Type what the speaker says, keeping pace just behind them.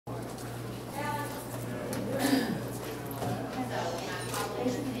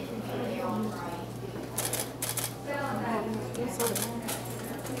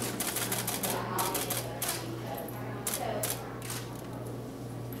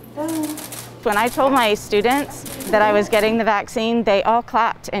When I told my students that I was getting the vaccine, they all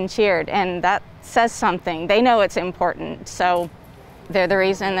clapped and cheered, and that says something. They know it's important, so they're the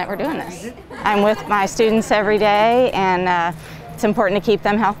reason that we're doing this. I'm with my students every day, and it's important to keep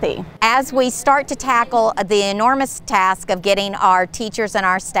them healthy. As we start to tackle the enormous task of getting our teachers and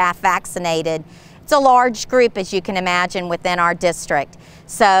our staff vaccinated, it's a large group, as you can imagine, within our district.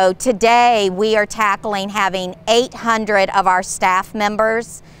 So today we are tackling having 800 of our staff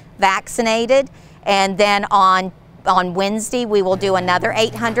members vaccinated, and then on Wednesday we will do another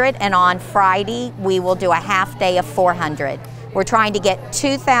 800, and on Friday we will do a half day of 400. We're trying to get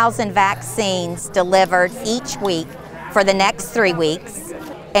 2,000 vaccines delivered each week for the next 3 weeks,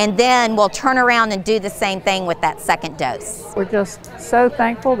 and then we'll turn around and do the same thing with that second dose. We're just so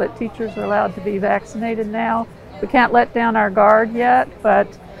thankful that teachers are allowed to be vaccinated now. We can't let down our guard yet, but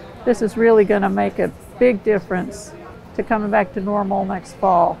this is really going to make a big difference to coming back to normal next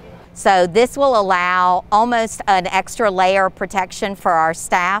fall. So this will allow almost an extra layer of protection for our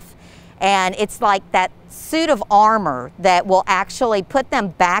staff, and it's like that suit of armor that will actually put them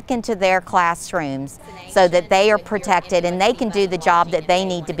back into their classrooms so that they are protected and they can do the job that they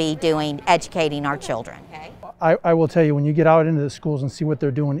need to be doing, educating our children. I will tell you, when you get out into the schools and see what they're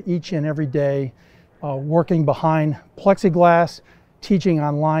doing each and every day, working behind plexiglass, teaching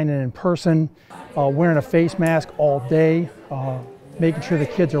online and in person, wearing a face mask all day, making sure the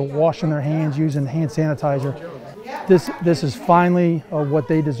kids are washing their hands, using hand sanitizer. This is finally what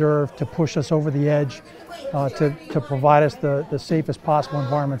they deserve to push us over the edge, to provide us the safest possible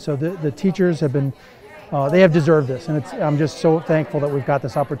environment. So the teachers have been, they have deserved this, and I'm just so thankful that we've got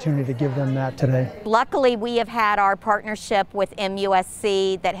this opportunity to give them that today. Luckily, we have had our partnership with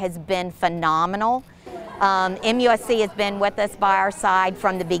MUSC that has been phenomenal. MUSC has been with us by our side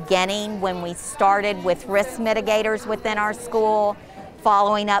from the beginning when we started with risk mitigators within our school,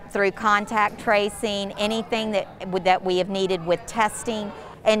 following up through contact tracing, anything that we have needed with testing,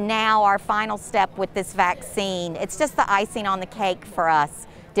 and now our final step with this vaccine. It's just the icing on the cake for us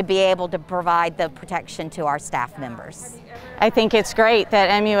to be able to provide the protection to our staff members. I think it's great that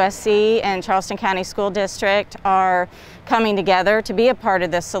MUSC and Charleston County School District are coming together to be a part of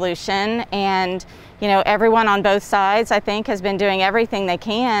this solution, and everyone on both sides, I think, has been doing everything they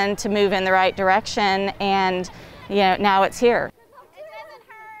can to move in the right direction, and now it's here.